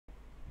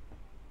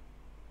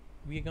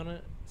We're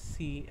gonna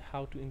see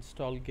how to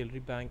install Gallery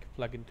Bank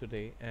plugin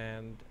today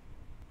and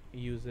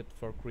use it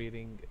for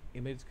creating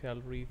image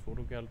gallery,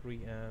 photo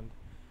gallery, and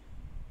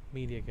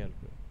media gallery.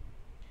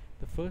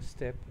 The first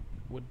step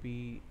would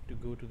be to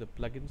go to the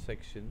plugin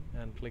section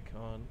and click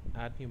on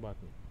add new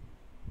button.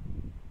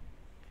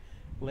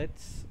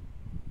 Let's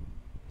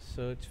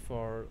search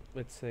for,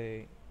 let's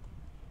say,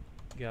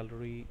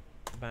 Gallery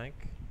Bank.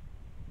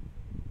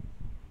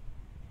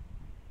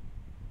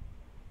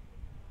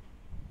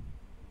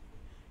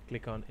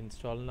 Click on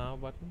install now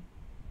button.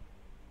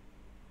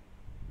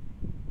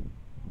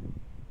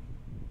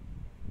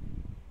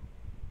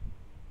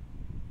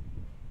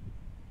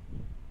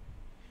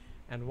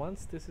 And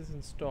once this is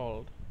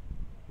installed,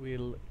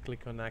 we'll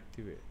click on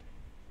activate.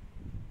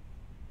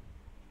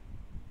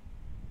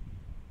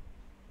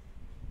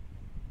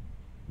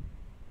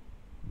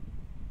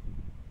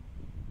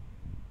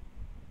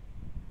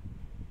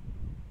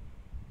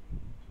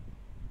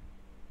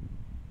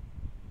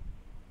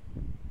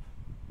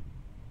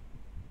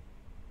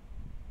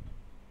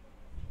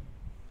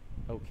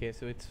 Okay,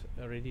 so it's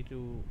ready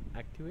to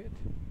activate.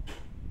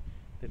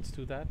 Let's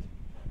do that.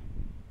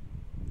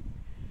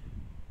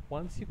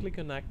 Once you click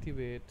on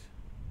activate,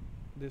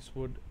 this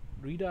would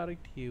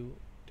redirect you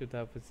to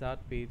the wizard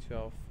page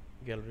of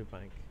Gallery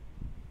Bank.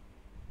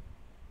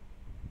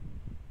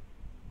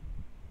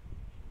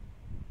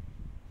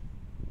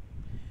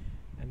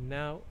 And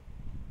now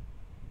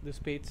this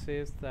page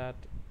says that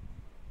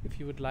if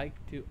you would like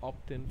to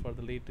opt in for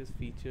the latest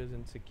features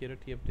and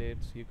security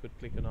updates, you could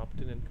click on opt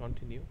in and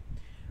continue.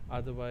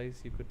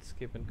 Otherwise, you could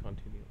skip and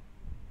continue.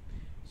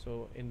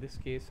 So in this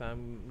case,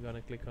 I'm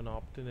gonna click on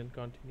opt in and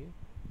continue.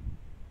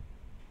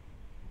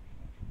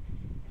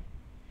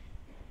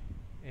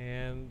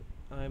 And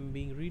I'm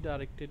being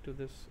redirected to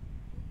this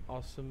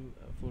awesome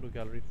photo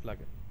gallery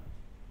plugin.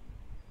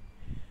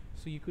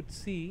 So you could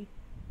see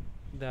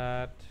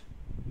that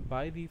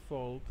by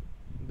default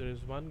there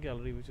is one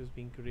gallery which is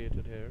being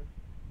created here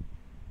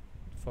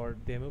for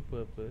demo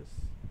purpose,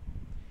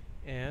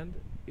 and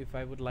if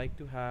I would like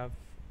to have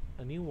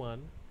a new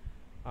one,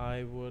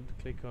 I would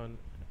click on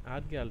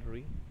add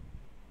gallery,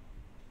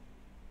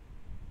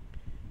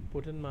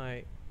 put in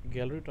my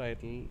gallery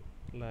title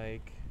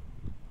like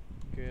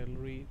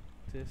gallery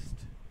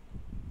test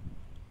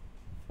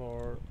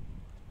for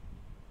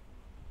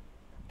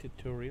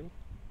tutorial,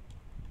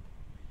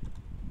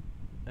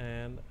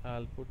 and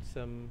I'll put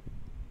some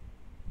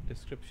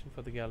description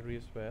for the gallery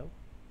as well.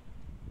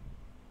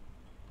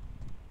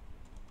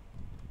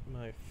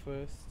 My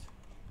first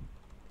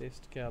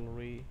test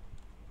gallery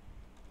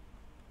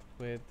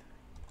with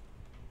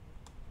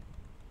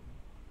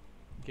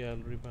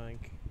Gallery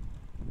Bank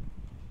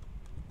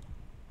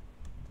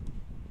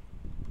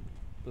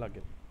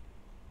plugin.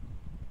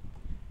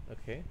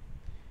 Okay,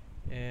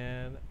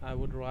 and I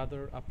would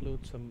rather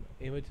upload some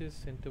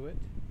images into it.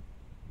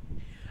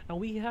 And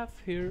we have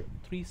here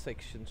three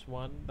sections.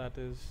 One that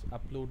is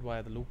upload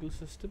via the local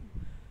system,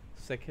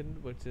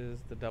 second which is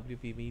the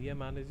WP Media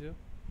Manager,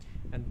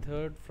 and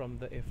third from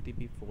the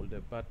FTP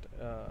folder. But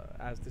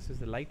as this is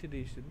the light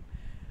edition,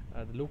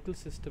 the local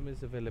system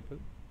is available,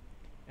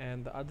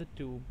 and the other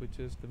two, which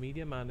is the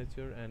Media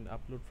Manager and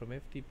upload from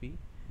FTP,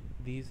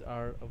 these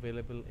are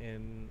available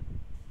in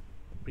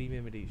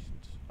premium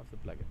editions of the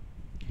plugin.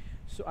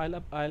 So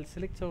I'll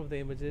select some of the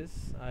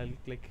images. I'll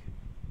click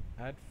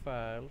add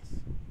files,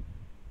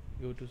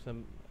 go to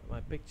some my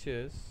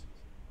pictures,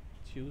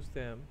 choose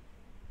them,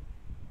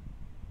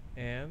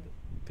 and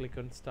click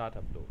on start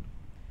upload.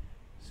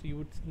 So you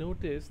would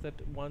notice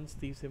that once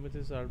these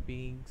images are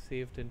being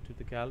saved into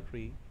the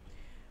gallery,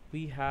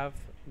 we have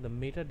the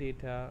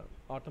metadata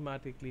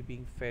automatically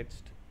being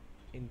fetched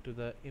into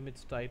the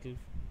image title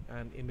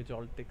and image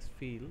alt text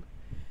field,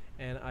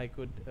 and I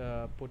could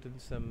put in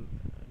some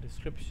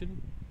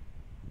description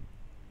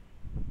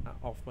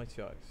of my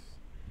choice.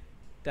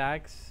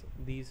 Tags,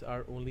 these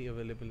are only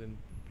available in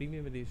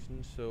premium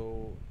edition,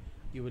 so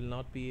you will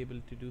not be able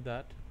to do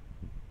that,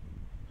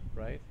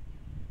 right?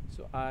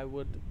 So I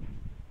would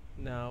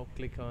now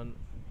click on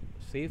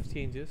save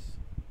changes,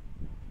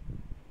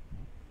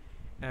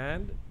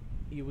 and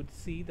you would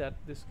see that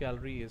this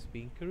gallery is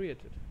being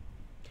created.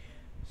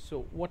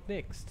 So what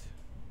next?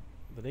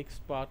 The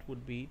next part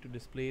would be to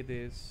display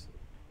this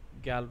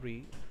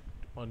gallery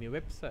on your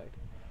website.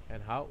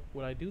 And how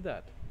would I do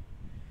that?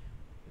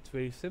 It's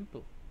very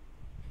simple.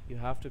 You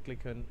have to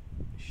click on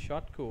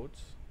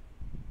shortcodes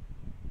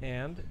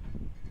and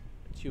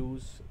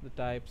choose the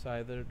types,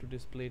 either to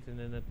display it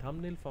in a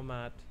thumbnail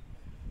format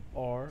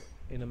or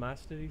in a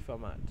mastery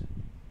format.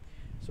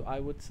 So I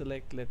would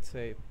select, let's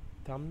say,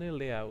 thumbnail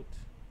layout,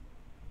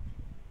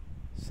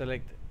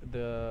 select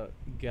the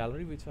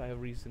gallery which I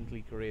have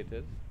recently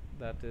created,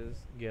 that is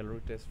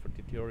gallery test for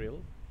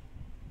tutorial.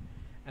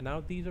 And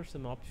now these are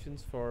some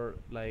options for,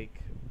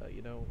 like,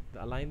 the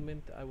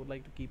alignment. I would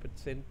like to keep it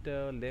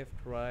center, left,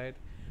 right.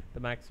 The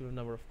maximum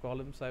number of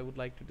columns I would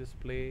like to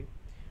display,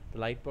 the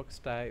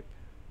lightbox type,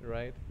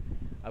 right?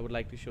 I would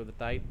like to show the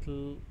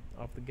title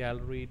of the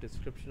gallery,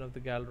 description of the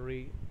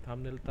gallery,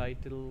 thumbnail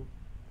title,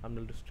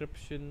 thumbnail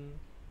description,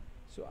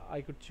 so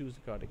I could choose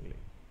accordingly.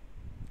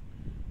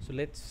 So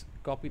let's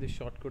copy the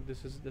shortcode.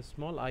 This is the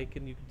small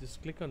icon. You can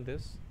just click on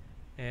this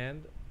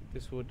and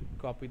this would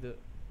copy the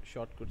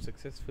shortcode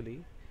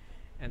successfully.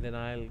 And then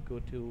I'll go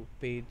to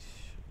page,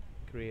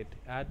 create,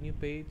 add new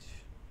page,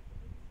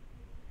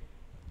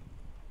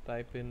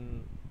 type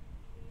in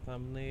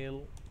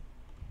thumbnail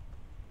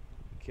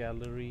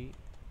gallery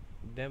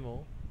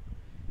demo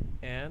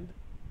and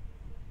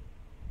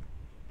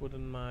put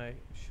in my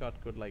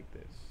shortcode like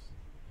this.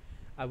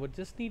 I would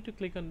just need to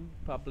click on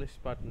publish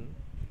button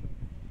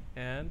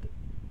and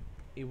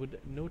you would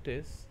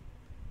notice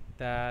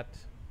that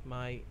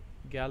my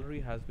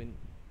gallery has been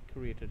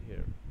created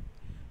here.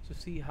 So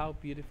see how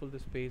beautiful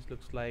this page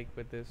looks like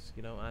with this,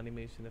 you know,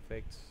 animation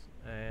effects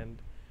and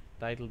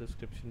title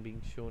description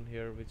being shown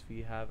here, which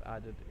we have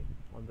added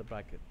on the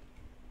bracket.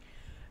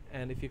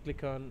 And if you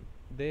click on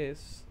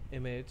this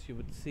image, you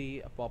would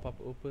see a pop-up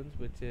opens,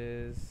 which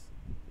is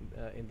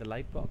in the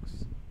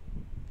lightbox,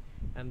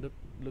 and it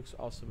looks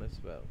awesome as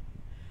well.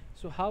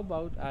 So how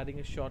about adding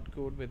a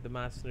shortcode with the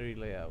masonry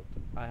layout?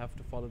 I have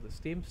to follow the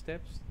same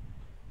steps.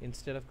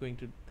 Instead of going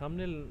to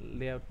thumbnail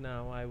layout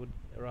now, I would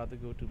rather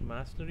go to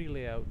masonry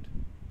layout,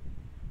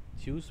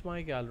 choose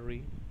my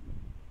gallery,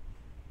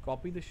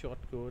 copy the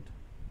shortcode,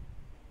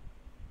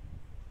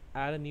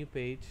 add a new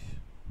page,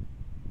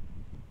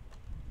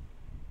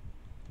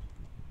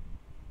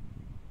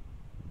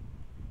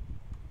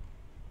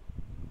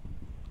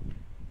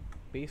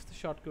 paste the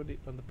shortcode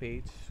on the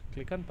page,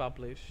 click on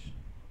publish,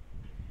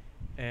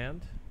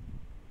 and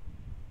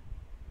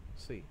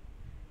see,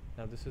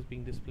 now this is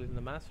being displayed in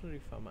the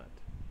masonry format.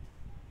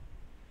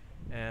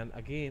 And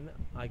again,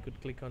 I could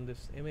click on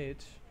this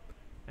image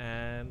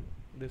and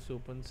this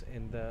opens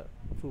in the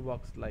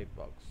Foobox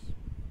Lightbox.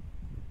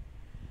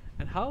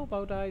 And how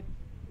about I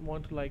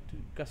want to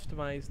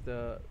customize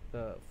the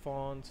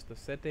fonts, the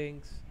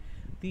settings?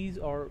 These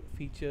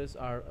features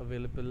are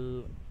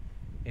available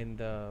in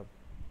the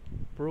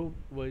pro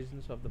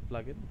versions of the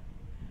plugin.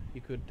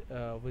 You could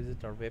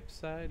visit our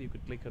website. You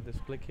could click on this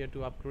click here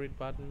to upgrade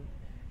button,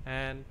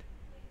 and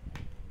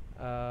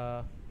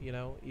you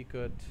know, you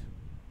could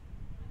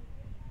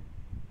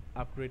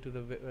upgrade to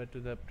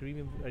the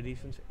premium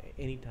editions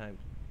anytime.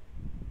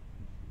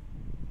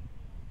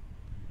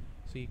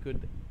 So you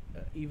could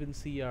even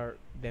see our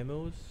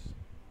demos,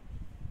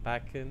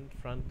 back end,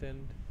 front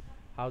end,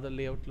 how the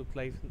layout look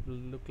like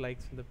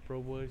in the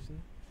pro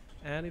version,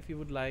 and if you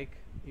would like,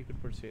 you could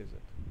purchase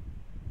it.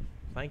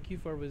 Thank you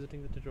for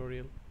visiting the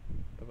tutorial.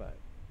 Bye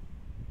bye.